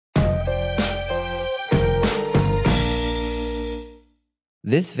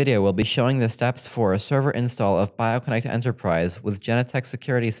This video will be showing the steps for a server install of BioConnect Enterprise with Genetec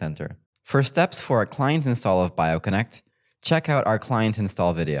Security Center. For steps for a client install of BioConnect, check out our client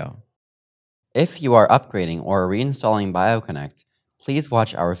install video. If you are upgrading or reinstalling BioConnect, please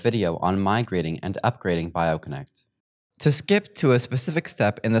watch our video on migrating and upgrading BioConnect. To skip to a specific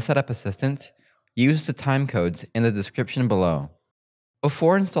step in the Setup Assistant, use the timecodes in the description below.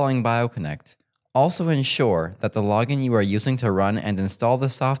 Before installing BioConnect, also ensure that the login you are using to run and install the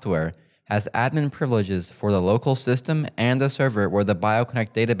software has admin privileges for the local system and the server where the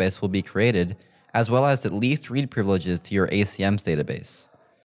BioConnect database will be created, as well as at least read privileges to your ACM's database.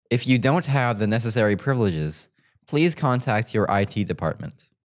 If you don't have the necessary privileges, please contact your IT department.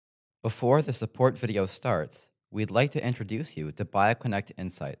 Before the support video starts, we'd like to introduce you to BioConnect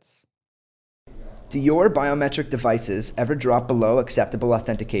Insights. Do your biometric devices ever drop below acceptable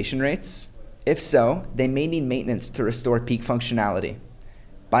authentication rates? If so, they may need maintenance to restore peak functionality.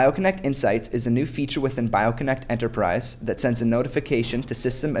 BioConnect Insights is a new feature within BioConnect Enterprise that sends a notification to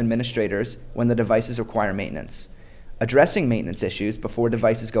system administrators when the devices require maintenance. Addressing maintenance issues before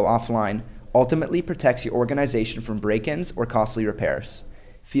devices go offline ultimately protects your organization from break-ins or costly repairs.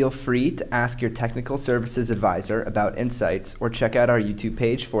 Feel free to ask your technical services advisor about Insights or check out our YouTube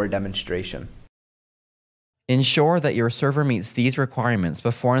page for a demonstration. Ensure that your server meets these requirements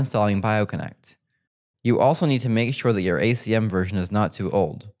before installing BioConnect. You also need to make sure that your ACM version is not too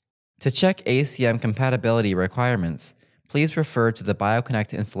old. To check ACM compatibility requirements, please refer to the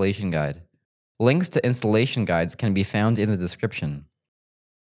BioConnect installation guide. Links to installation guides can be found in the description.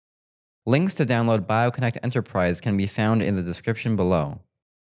 Links to download BioConnect Enterprise can be found in the description below.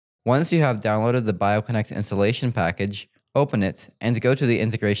 Once you have downloaded the BioConnect installation package, open it and go to the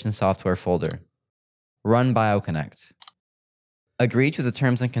integration software folder. Run BioConnect. Agree to the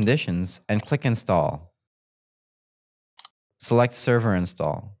terms and conditions and click Install. Select Server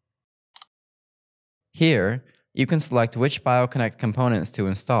Install. Here, you can select which BioConnect components to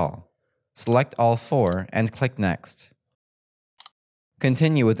install. Select all 4 and click Next.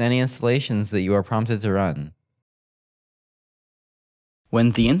 Continue with any installations that you are prompted to run.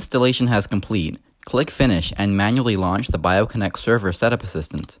 When the installation has complete, click Finish and manually launch the BioConnect Server Setup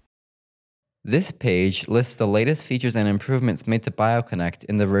Assistant. This page lists the latest features and improvements made to BioConnect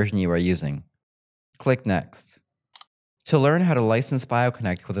in the version you are using. Click Next. To learn how to license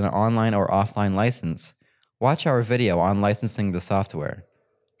BioConnect with an online or offline license, watch our video on licensing the software.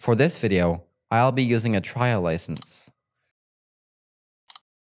 For this video, I'll be using a trial license.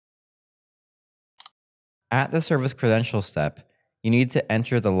 At the service credentials step, you need to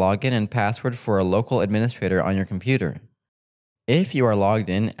enter the login and password for a local administrator on your computer. If you are logged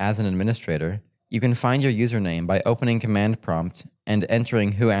in as an administrator, you can find your username by opening Command Prompt and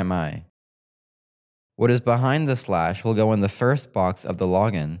entering Who Am I. What is behind the slash will go in the first box of the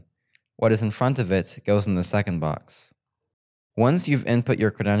login. What is in front of it goes in the second box. Once you've input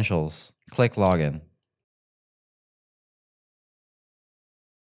your credentials, click Login.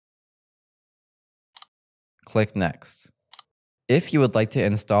 Click Next. If you would like to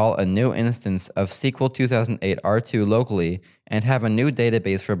install a new instance of SQL 2008 R2 locally and have a new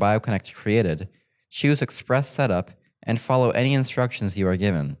database for BioConnect created, choose Express Setup and follow any instructions you are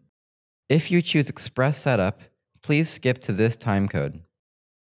given. If you choose Express Setup, please skip to this timecode.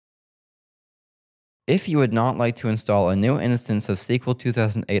 If you would not like to install a new instance of SQL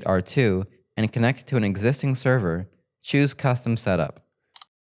 2008 R2 and connect to an existing server, choose Custom Setup.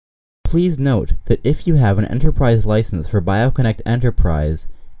 Please note that if you have an enterprise license for BioConnect Enterprise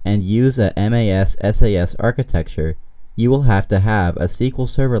and use a MAS-SAS architecture, you will have to have a SQL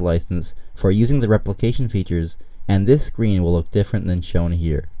Server license for using the replication features, and this screen will look different than shown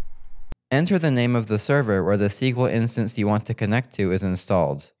here. Enter the name of the server where the SQL instance you want to connect to is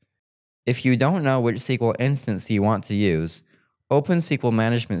installed. If you don't know which SQL instance you want to use, open SQL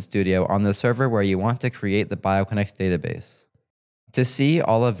Management Studio on the server where you want to create the BioConnect database. To see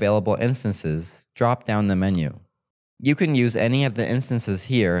all available instances, drop down the menu. You can use any of the instances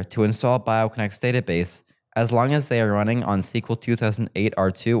here to install BioConnect's database as long as they are running on SQL 2008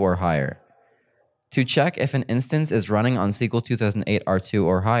 R2 or higher. To check if an instance is running on SQL 2008 R2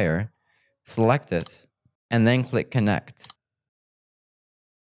 or higher, select it, and then click Connect.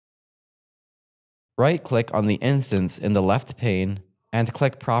 Right-click on the instance in the left pane and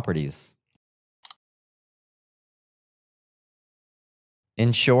click Properties.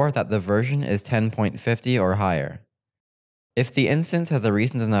 Ensure that the version is 10.50 or higher. If the instance has a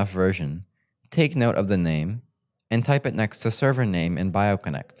recent enough version, take note of the name and type it next to server name in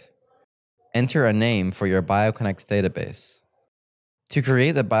BioConnect. Enter a name for your BioConnect database. To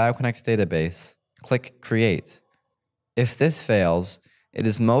create the BioConnect database, click Create. If this fails, It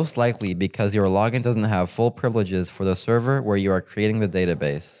is most likely because your login doesn't have full privileges for the server where you are creating the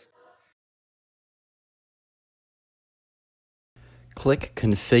database. Click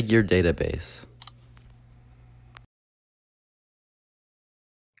Configure Database.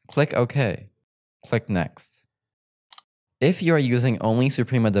 Click OK. Click Next. If you are using only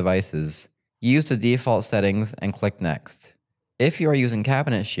Suprema devices, use the default settings and click Next. If you are using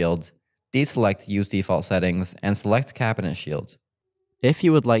Cabinet Shield, deselect Use Default Settings and select Cabinet Shield. If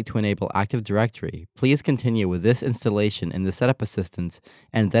you would like to enable Active Directory, please continue with this installation in the Setup Assistant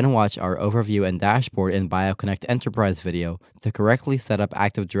and then watch our Overview and Dashboard in BioConnect Enterprise video to correctly set up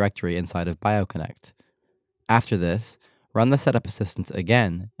Active Directory inside of BioConnect. After this, run the Setup Assistant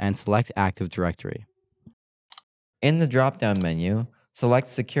again and select Active Directory. In the drop-down menu, select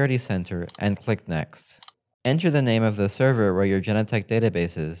Security Center and click Next. Enter the name of the server where your Genetec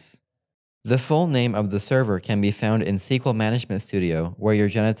database is. The full name of the server can be found in SQL Management Studio where your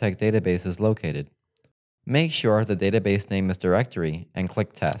Genetec database is located. Make sure the database name is Directory and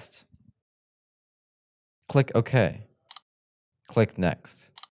click Test. Click OK. Click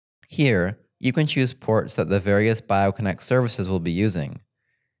Next. Here, you can choose ports that the various BioConnect services will be using.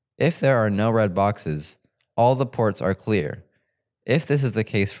 If there are no red boxes, all the ports are clear. If this is the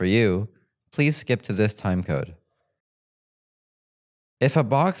case for you, please skip to this timecode. If a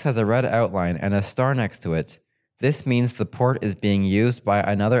box has a red outline and a star next to it, this means the port is being used by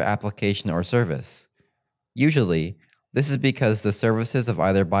another application or service. Usually, this is because the services of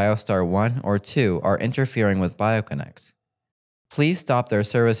either BioStar 1 or 2 are interfering with BioConnect. Please stop their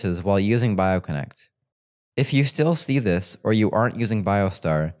services while using BioConnect. If you still see this or you aren't using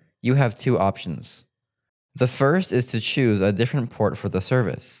BioStar, you have two options. The first is to choose a different port for the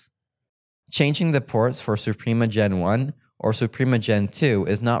service. Changing the ports for Suprema Gen 1 or Suprema Gen 2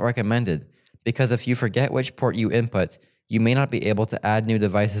 is not recommended because if you forget which port you input, you may not be able to add new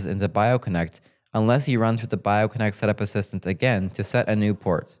devices into BioConnect unless you run through the BioConnect Setup Assistant again to set a new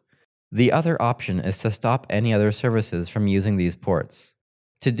port. The other option is to stop any other services from using these ports.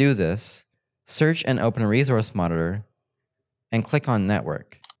 To do this, search and open Resource Monitor and click on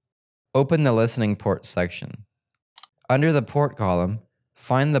Network. Open the Listening Port section. Under the Port column,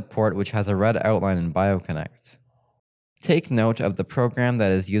 find the port which has a red outline in BioConnect. Take note of the program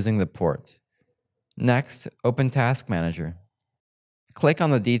that is using the port. Next, open Task Manager. Click on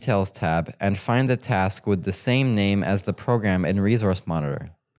the Details tab and find the task with the same name as the program in Resource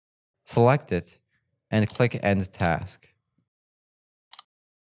Monitor. Select it and click End Task.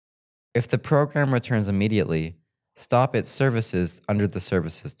 If the program returns immediately, stop its services under the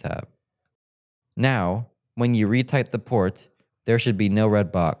Services tab. Now, when you retype the port, there should be no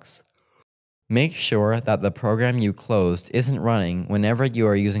red box. Make sure that the program you closed isn't running whenever you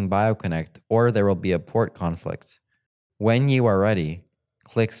are using BioConnect or there will be a port conflict. When you are ready,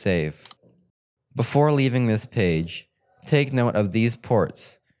 click Save. Before leaving this page, take note of these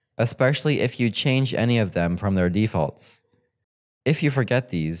ports, especially if you change any of them from their defaults. If you forget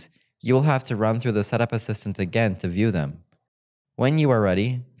these, you will have to run through the Setup Assistant again to view them. When you are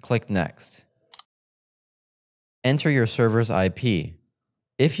ready, click Next. Enter your server's IP.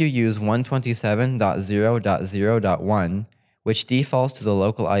 If you use 127.0.0.1, which defaults to the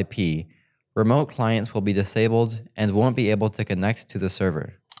local IP, remote clients will be disabled and won't be able to connect to the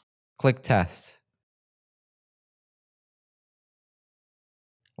server. Click Test.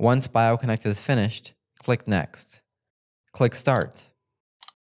 Once BioConnect is finished, click Next. Click Start.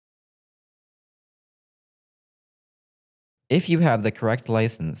 If you have the correct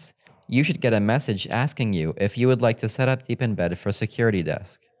license, you should get a message asking you if you would like to set up Deep Embed for Security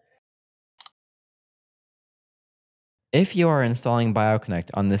Desk. If you are installing BioConnect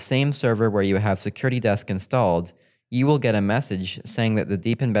on the same server where you have Security Desk installed, you will get a message saying that the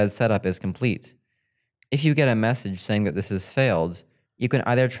Deep Embed setup is complete. If you get a message saying that this has failed, you can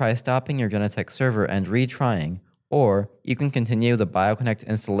either try stopping your Genetec server and retrying, or you can continue the BioConnect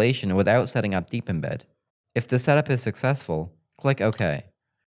installation without setting up Deep Embed. If the setup is successful, click OK.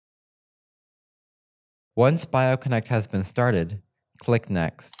 Once BioConnect has been started, click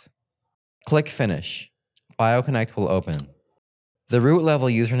Next. Click Finish. BioConnect will open. The root level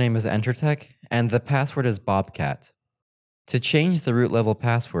username is Entertech and the password is Bobcat. To change the root level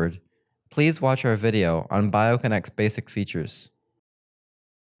password, please watch our video on BioConnect's basic features.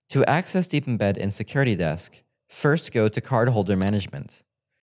 To access Deep Embed in Security Desk, first go to Cardholder Management.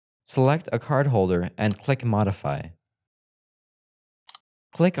 Select a cardholder and click Modify.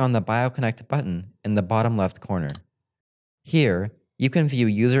 Click on the BioConnect button in the bottom left corner. Here, you can view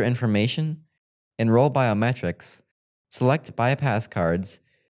user information, enroll biometrics, select bypass cards,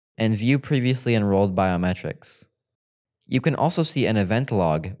 and view previously enrolled biometrics. You can also see an event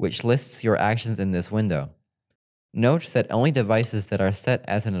log which lists your actions in this window. Note that only devices that are set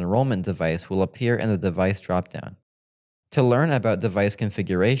as an enrollment device will appear in the device dropdown. To learn about device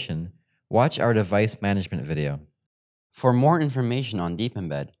configuration, watch our device management video. For more information on Deep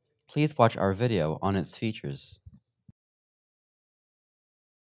Embed, please watch our video on its features.